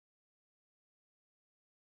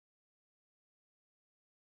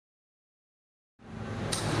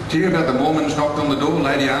Do you hear about the Mormons knocked on the door?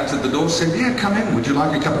 Lady answered the door, said, "Yeah, come in. Would you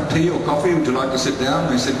like a cup of tea or coffee? Would you like to sit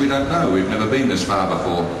down?" They said, "We don't know. We've never been this far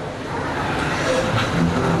before."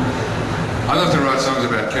 I love to write songs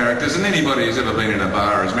about characters, and anybody who's ever been in a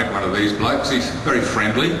bar has met one of these blokes. He's very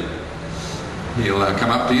friendly. He'll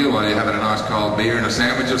come up to you while you're having a nice cold beer and a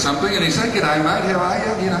sandwich or something, and he'll say, "G'day, mate, how are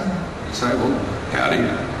you?" You know. You say, "Well, howdy."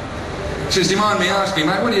 He says, "Do you mind me asking,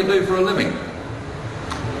 mate, what do you do for a living?"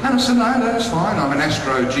 And I said, "No, that's fine. I'm an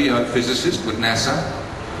astrogeophysicist with NASA."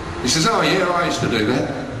 He says, "Oh, yeah, I used to do that."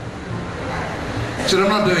 I said, "I'm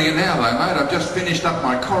not doing it now, though, mate. I've just finished up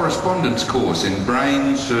my correspondence course in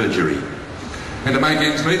brain surgery. And to make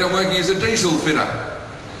ends meet, I'm working as a diesel fitter."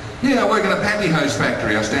 "Yeah, I work in a pantyhose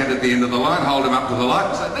factory. I stand at the end of the line, hold him up to the light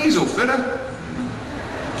and say, 'Diesel fitter?'"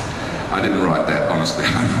 I didn't write that, honestly.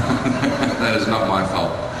 That is not my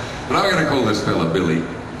fault. But I'm going to call this fella Billy.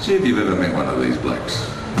 See if you've ever met one of these blokes.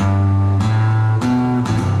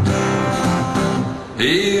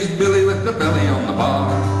 He's Billy with the belly on the bar.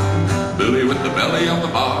 Billy with the belly on the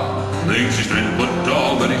bar. Thinks he's 10 foot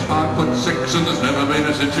tall, but he's 5'6", and there's never been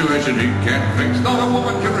a situation he can't fix. Not a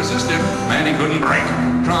woman can resist him, man he couldn't break.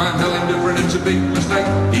 Try and tell him different, it's a big mistake.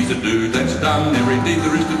 He's a dude that's done every deed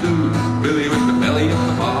there is to do. Billy with the belly on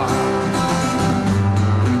the bar.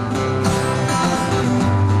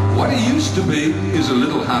 What he used to be is a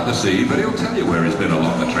little hard to see, but he'll tell you where he's been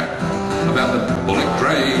along the track. About the bullock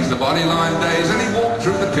drays, the bodyline days, and he walked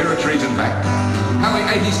through the territories and back. How he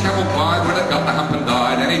ate his camel pie when it got the hump and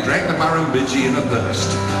died, and he drank the Murrumbidgee in a thirst.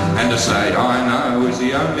 And to say, "I know," is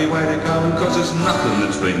the only way to go, cause there's nothing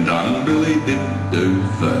that's been done Billy didn't do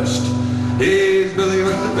first. Here's Billy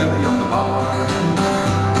with the belly on the bar.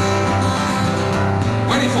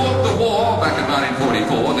 When he fought the war back in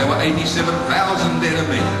 1944, there were 87,000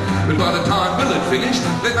 enemy. But by the time Bill had finished,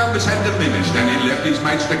 their numbers had diminished, and he left his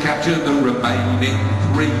mates to capture the remaining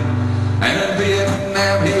 3. And in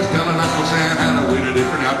Vietnam, he was telling Uncle Sam how to win a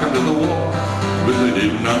different outcome to the war. But they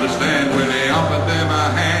didn't understand when he offered them a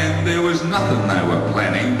hand. There was nothing they were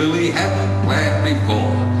planning Billy hadn't planned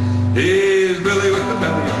before. Here's Billy with the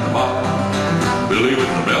belly on the bar. Billy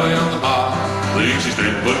with the belly on the bar. Thinks he's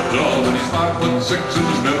 10 foot tall, but he's 5'6", and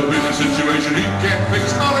there's never been a situation he can't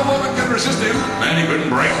fix. Not a woman can resist him, man he couldn't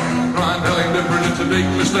break. Try and tell him different, it's a big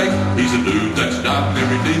mistake. He's a dude that's done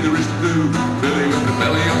every deed there is to do. Billy with the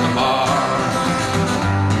belly on the bar.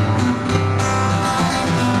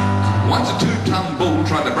 Once a 2-ton bull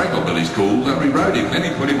tried to break off Billy's cool, so he rode him, then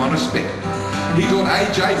he put him on a spit. He taught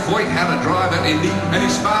A.J. Foyt how to drive at Indy, and he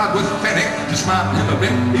sparred with Fennick to smarten him a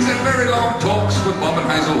bit. He's had very long talks with Bob and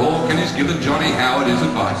Hazel Hawke, and he's given Johnny Howard his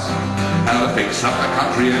advice. How to fix up the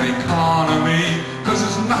country and economy, cause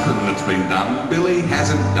there's nothing that's been done Billy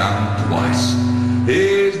hasn't done twice.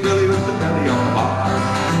 Here's Billy with the belly on the bar.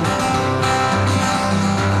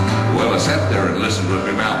 Well, I sat there and listened with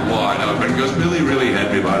my mouth wide open, cause Billy really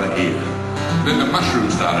had me by the ear. Then the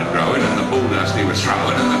mushrooms started growing and the bull dust he was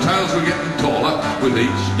throwing, and the tails were getting taller with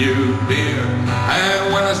each new beer.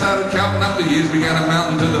 And when I started counting up the years, began a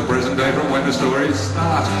mountain to the present day from when the stories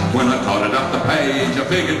start. When I totted up the page, I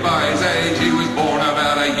figured by his age he was born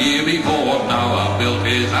about a year before Noah built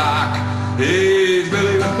his ark. Here's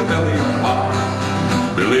Billy with the belly on the bar.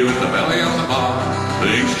 Billy with the belly on the bar.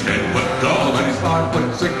 Thinks he's 10 foot tall, but he's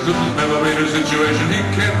 5'6", and there's never been a situation he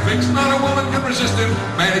can't fix. Not a woman can resist him,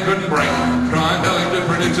 man he couldn't break. Try and tell him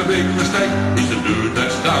different, it's a big mistake. He's a dude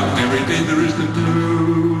that's done every deed there is to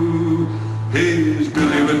do. Here's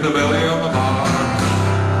Billy with the belly on the bar.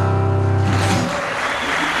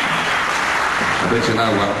 I bet you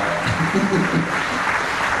know one.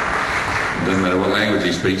 Doesn't matter what language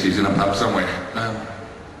he speaks, he's in a pub somewhere.